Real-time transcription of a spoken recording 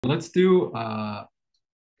Let's do a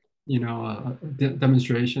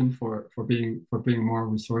demonstration for being more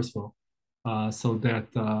resourceful, so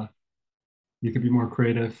that you can be more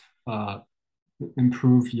creative,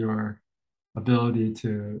 improve your ability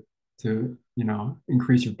to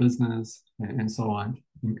increase your business and so on,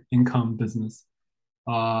 income business.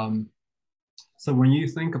 Um, so when you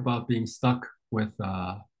think about being stuck with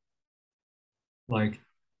like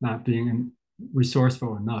not being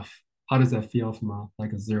resourceful enough, how does that feel from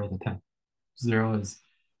like a 0 to 10? Zero is,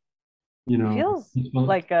 you It know, feels well,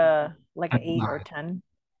 like an eight or okay. 10.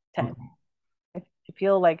 10. I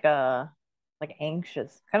feel like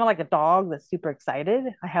anxious, kind of like a dog that's super excited.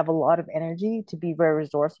 I have a lot of energy to be very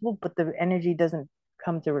resourceful, but the energy doesn't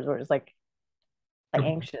come to resource. It's like Okay.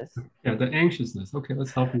 anxious. Yeah, the anxiousness. Okay,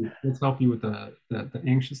 let's help you. Let's help you with the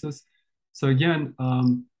anxiousness. So again,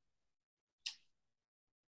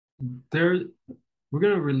 there we're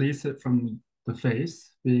gonna release it from the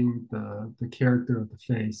face, being the character of the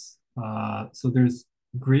face. So there's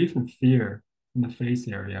grief and fear in the face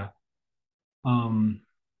area. Um,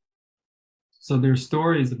 so there's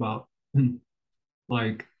stories about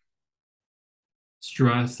like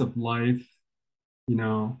stress of life, you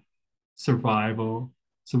know, survival.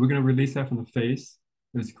 So we're gonna release that from the face.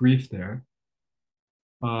 There's grief there.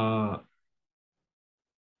 Uh,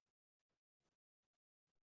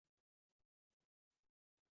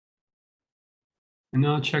 and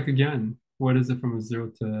now check again. What is it from a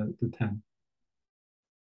 0 to 10?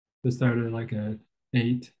 This started like at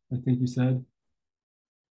 8, I think you said.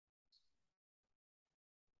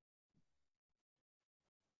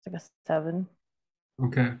 It's like a 7.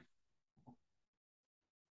 Okay.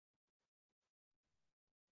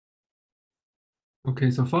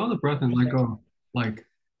 Okay, so follow the breath and let Interesting. go. Like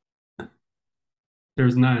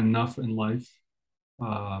there's not enough in life.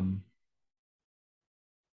 Um,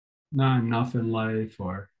 not enough in life,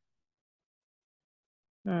 or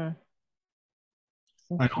Hmm.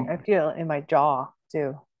 It's I interesting. don't. I feel it in my jaw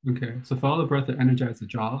too. Okay, so follow the breath to energize the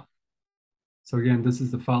jaw. So again, this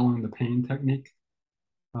is the following the pain technique.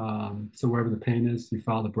 So wherever the pain is, you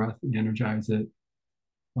follow the breath, you energize it.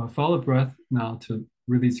 Follow the breath now to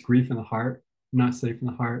release grief in the heart, not safe in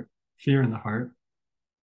the heart, fear in the heart.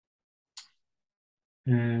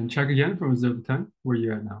 And check again from a 0 to 10, where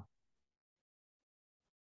you at now.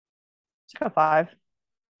 It's like a 5.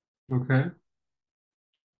 Okay.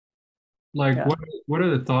 Like Yeah. what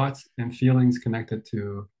are the thoughts and feelings connected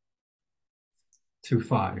to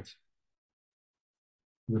 5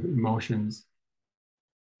 with emotions?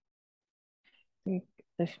 I think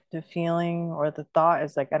the feeling or the thought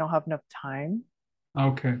is like I don't have enough time,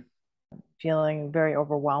 Okay. feeling very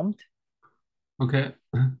overwhelmed, Okay.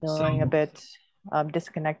 So feeling a bit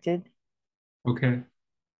disconnected. okay.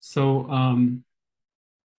 So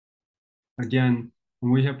again,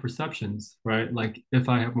 when we have perceptions, right? Like if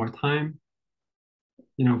I have more time,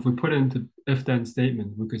 if we put it into if then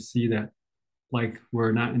statement, we could see that like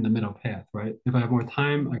we're not in the middle path, right? If I have more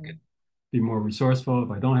time, I could Mm-hmm. be more resourceful.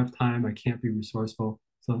 If I don't have time, I can't be resourceful.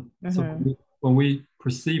 So Mm-hmm. when we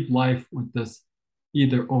perceive life with this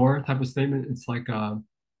either or type of statement, it's like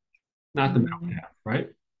not the middle Mm-hmm. path, right?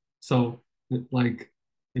 So like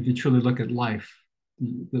if you truly look at life,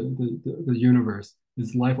 the universe,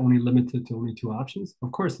 is life only limited to only two options?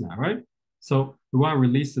 Of course not, right? So we want to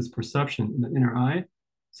release this perception in the inner eye.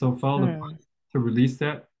 So follow the Mm. breath to release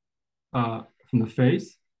that from the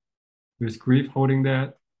face. There's grief holding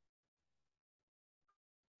that.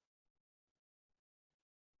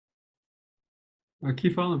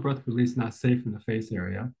 Keep following the breath release, not safe in the face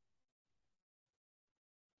area,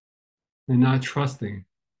 and not trusting,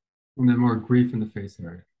 and then more grief in the face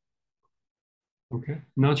area. Okay.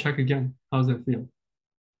 Now check again. How's that feel?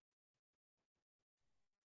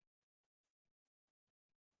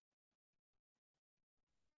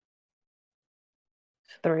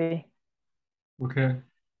 3. Okay.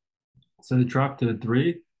 So it dropped to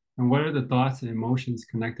 3. And what are the thoughts and emotions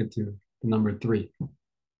connected to the number 3?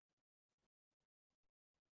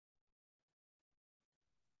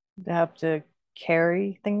 I have to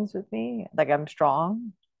carry things with me. Like I'm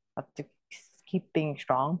strong. I have to keep being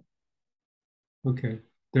strong. Okay.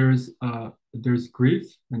 There's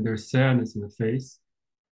grief and there's sadness in the face.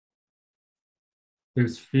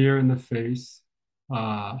 There's fear in the face.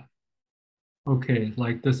 Uh, okay,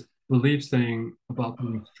 like this belief saying about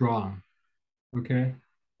being strong. Okay.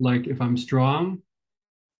 Like if I'm strong,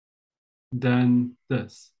 then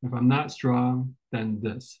this. If I'm not strong, then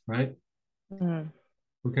this, right? Mm.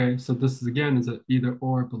 Okay. So this is again is an either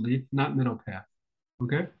or belief, not middle path.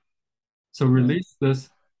 Okay. So Mm-hmm. release this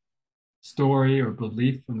story or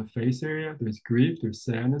belief from the face area. There's grief, there's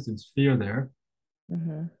sadness, there's fear there.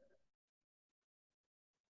 Mm-hmm.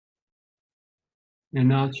 And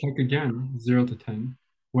now check again, 0 to 10.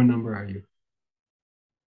 What number are you?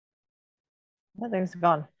 Nothing's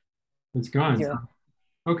gone. It's gone. Zero.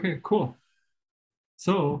 Okay, cool.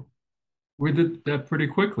 So we did that pretty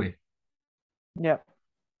quickly. Yep.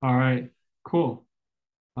 All right, cool.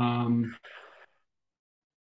 Um,